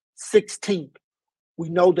 16th. We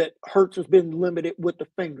know that Hurts has been limited with the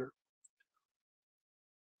finger.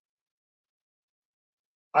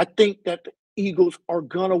 I think that the Eagles are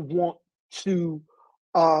going to want to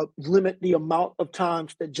limit the amount of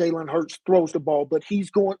times that Jalen Hurts throws the ball, but he's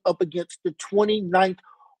going up against the 29th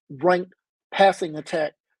ranked passing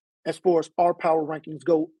attack as far as our power rankings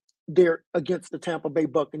go there against the Tampa Bay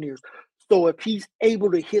Buccaneers. So if he's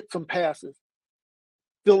able to hit some passes,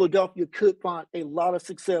 Philadelphia could find a lot of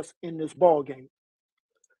success in this ball game.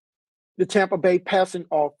 The Tampa Bay passing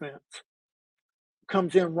offense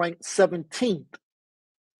comes in ranked 17th,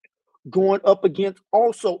 going up against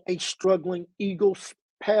also a struggling Eagles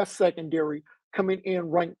pass secondary coming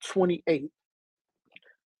in ranked 28th.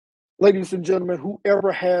 Ladies and gentlemen,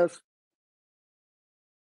 whoever has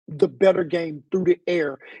the better game through the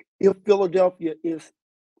air, if Philadelphia is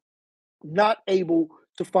not able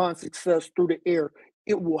to find success through the air,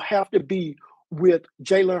 it will have to be with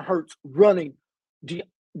Jalen Hurts running,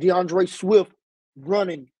 DeAndre Swift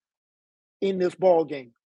running in this ball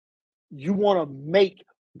game. You want to make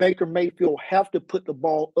Baker Mayfield have to put the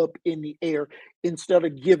ball up in the air instead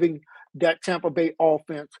of giving that Tampa Bay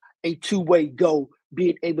offense a two-way go,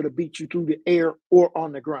 being able to beat you through the air or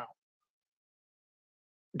on the ground.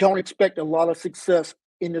 Don't expect a lot of success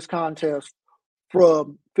in this contest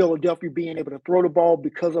from Philadelphia being able to throw the ball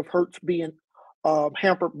because of Hurts being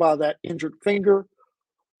hampered by that injured finger.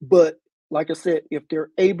 But like I said, if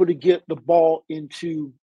they're able to get the ball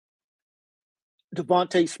into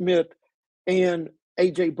Devontae Smith and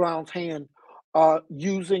A.J. Brown's hand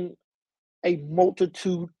using a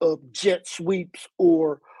multitude of jet sweeps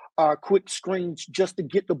or quick screens just to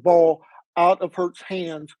get the ball out of Hurts'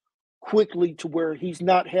 hands quickly to where he's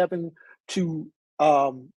not having to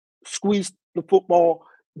squeeze the football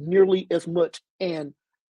nearly as much. And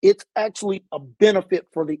it's actually a benefit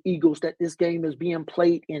for the Eagles that this game is being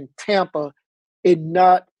played in Tampa and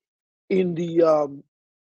not in the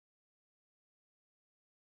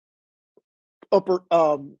upper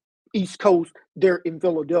East Coast there in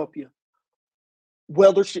Philadelphia.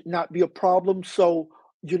 Weather should not be a problem, so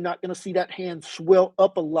you're not going to see that hand swell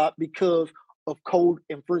up a lot because of cold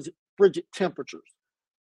and frigid temperatures.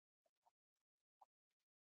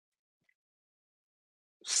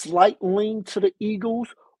 Slight lean to the Eagles,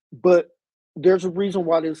 but there's a reason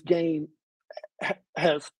why this game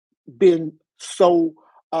has been so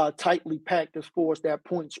tightly packed as far as that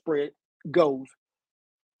point spread goes.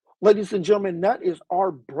 Ladies and gentlemen, that is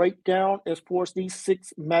our breakdown as far as these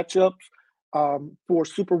 6 matchups for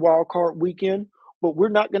Super Wildcard Weekend. But we're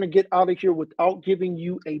not going to get out of here without giving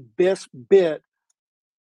you a best bet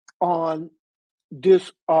on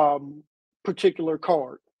this particular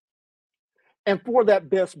card. And for that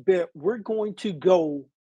best bet, we're going to go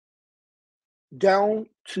down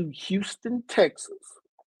to Houston, Texas,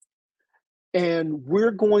 and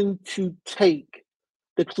we're going to take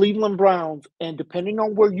the Cleveland Browns, and depending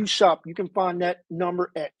on where you shop, you can find that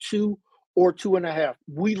number at 2 or 2.5.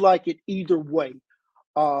 We like it either way.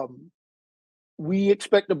 We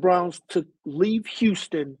expect the Browns to leave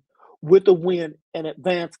Houston with a win and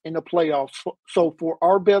advance in the playoffs. So for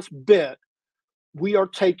our best bet, we are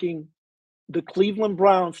taking the Cleveland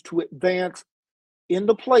Browns to advance in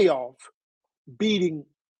the playoffs, beating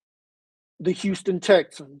the Houston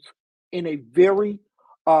Texans in a very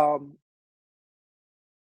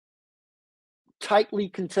tightly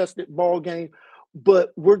contested ball game,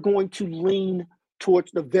 but we're going to lean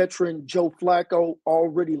towards the veteran Joe Flacco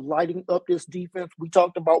already lighting up this defense. We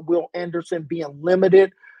talked about Will Anderson being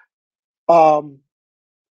limited, but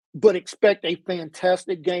expect a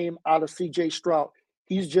fantastic game out of C.J. Stroud.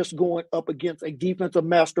 He's just going up against a defensive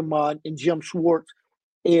mastermind in Jim Schwartz,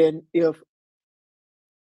 and if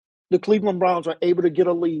the Cleveland Browns are able to get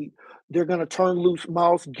a lead, they're going to turn loose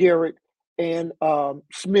Myles Garrett and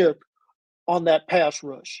Smith on that pass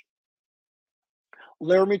rush.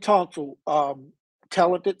 Laramie Tunsil,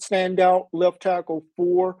 talented standout left tackle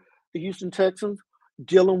for the Houston Texans,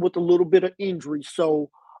 dealing with a little bit of injury, so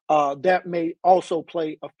that may also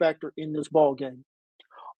play a factor in this ball game.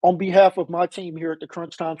 On behalf of my team here at the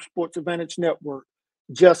Crunch Time Sports Advantage Network,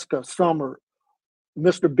 Jessica, Summer,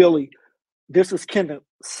 Mr. Billy, this is Kenneth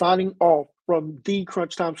signing off from the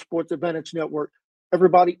Crunch Time Sports Advantage Network.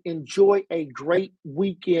 Everybody enjoy a great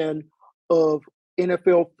weekend of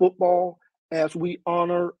NFL football as we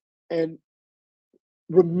honor and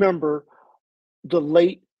remember the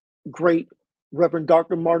late, great Reverend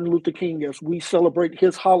Dr. Martin Luther King as we celebrate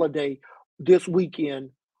his holiday this weekend.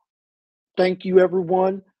 Thank you,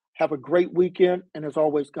 everyone. Have a great weekend. And as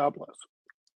always, God bless.